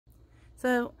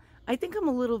So I think I'm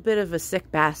a little bit of a sick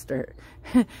bastard.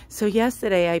 So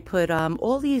yesterday I put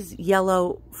all these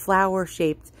yellow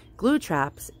flower-shaped glue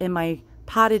traps in my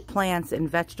potted plants and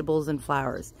vegetables and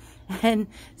flowers. And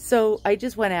so I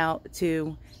just went out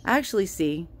to actually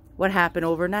see what happened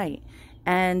overnight.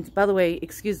 And by the way,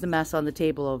 excuse the mess on the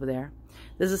table over there.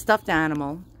 There's a stuffed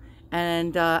animal,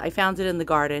 and I found it in the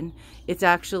garden. It's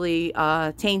actually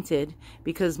tainted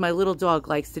because my little dog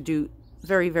likes to do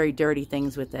very, very dirty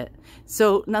things with it.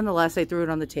 So nonetheless, I threw it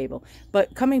on the table.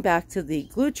 But coming back to the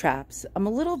glue traps, I'm a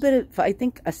little bit of, I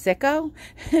think, a sicko.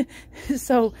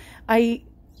 So I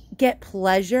get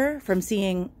pleasure from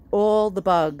seeing all the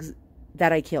bugs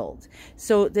that I killed.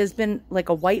 So there's been like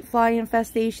a whitefly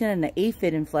infestation and an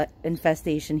aphid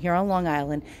infestation here on Long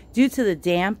Island due to the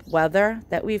damp weather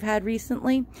that we've had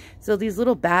recently. So these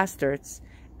little bastards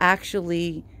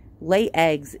actually lay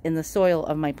eggs in the soil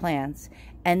of my plants,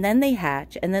 and then they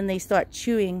hatch, and then they start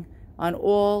chewing on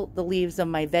all the leaves of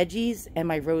my veggies and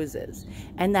my roses.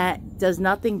 And that does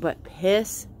nothing but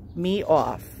piss me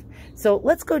off. So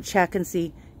let's go check and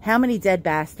see how many dead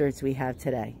bastards we have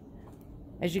today.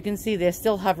 As you can see, they're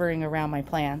still hovering around my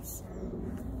plants.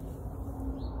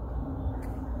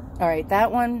 All right,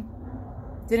 that one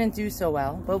didn't do so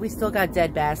well, but we still got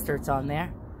dead bastards on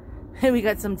there. We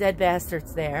got some dead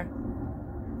bastards there.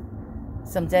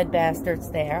 Some dead bastards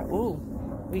there. Ooh,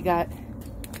 we got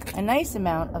a nice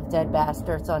amount of dead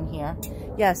bastards on here.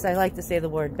 Yes, I like to say the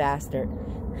word bastard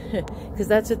because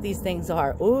that's what these things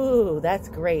are. Ooh, that's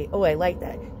great. Oh, I like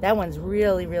that. That one's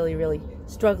really, really, really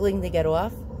struggling to get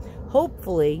off.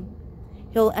 Hopefully,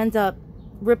 he'll end up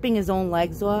ripping his own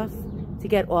legs off to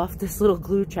get off this little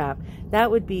glue trap.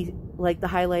 That would be like the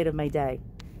highlight of my day.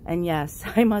 And yes,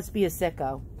 I must be a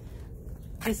sicko.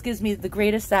 This gives me the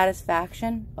greatest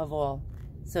satisfaction of all.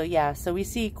 So yeah, so we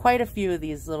see quite a few of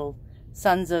these little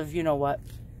sons of you-know-what,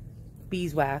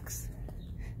 beeswax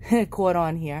caught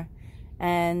on here.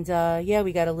 And yeah,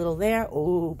 we got a little there.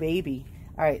 Oh, baby.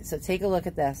 All right, so take a look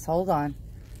at this. Hold on.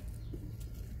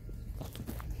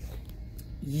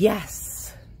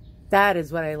 Yes, that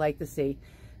is what I like to see.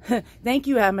 Thank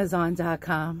you,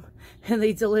 Amazon.com. And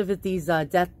they delivered these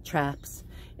death traps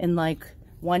in like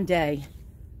one day.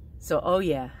 So, oh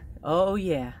yeah, oh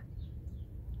yeah.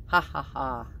 Ha ha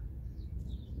ha.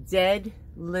 Dead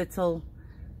little,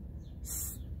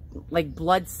 like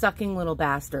blood-sucking little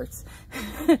bastards.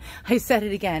 I said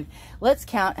it again. Let's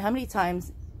count how many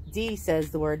times Dee says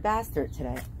the word bastard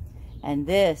today. And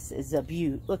this is a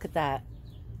beaut. Look at that.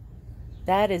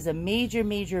 That is a major,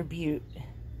 major beaut.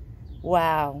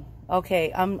 Wow.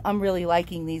 Okay, I'm really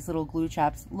liking these little glue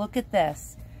traps. Look at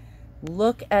this.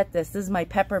 Look at this. This is my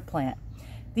pepper plant.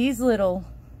 These little,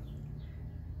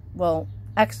 well,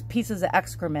 pieces of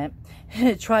excrement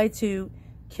tried to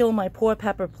kill my poor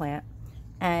pepper plant.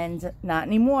 And not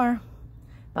anymore.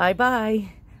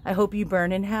 Bye-bye. I hope you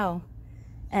burn in hell.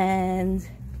 And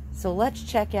so let's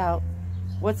check out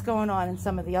what's going on in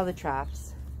some of the other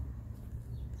traps.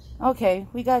 Okay,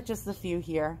 we got just a few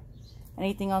here.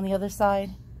 Anything on the other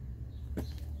side?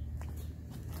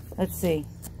 Let's see.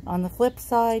 On the flip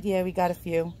side, yeah, we got a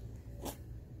few.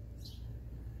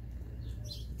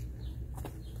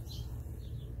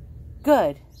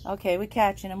 Good. Okay, we're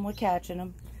catching them. We're catching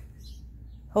them.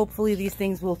 Hopefully these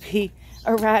things will be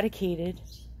eradicated.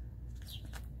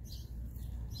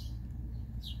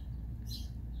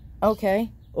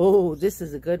 Okay. Oh, this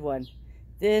is a good one.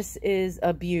 This is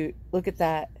a beaut. Look at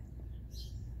that.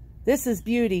 This is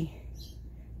beauty.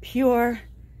 Pure,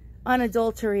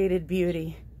 unadulterated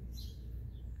beauty.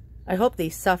 I hope they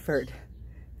suffered.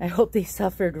 I hope they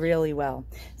suffered really well.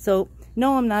 So,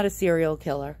 no, I'm not a serial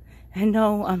killer. And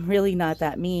no, I'm really not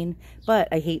that mean. But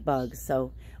I hate bugs.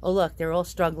 So, oh look, they're all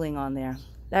struggling on there.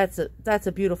 That's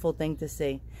a beautiful thing to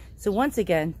see. So once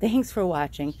again, thanks for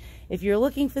watching. If you're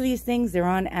looking for these things, they're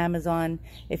on Amazon.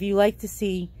 If you like to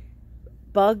see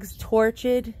bugs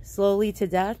tortured slowly to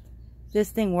death, this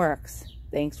thing works.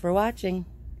 Thanks for watching.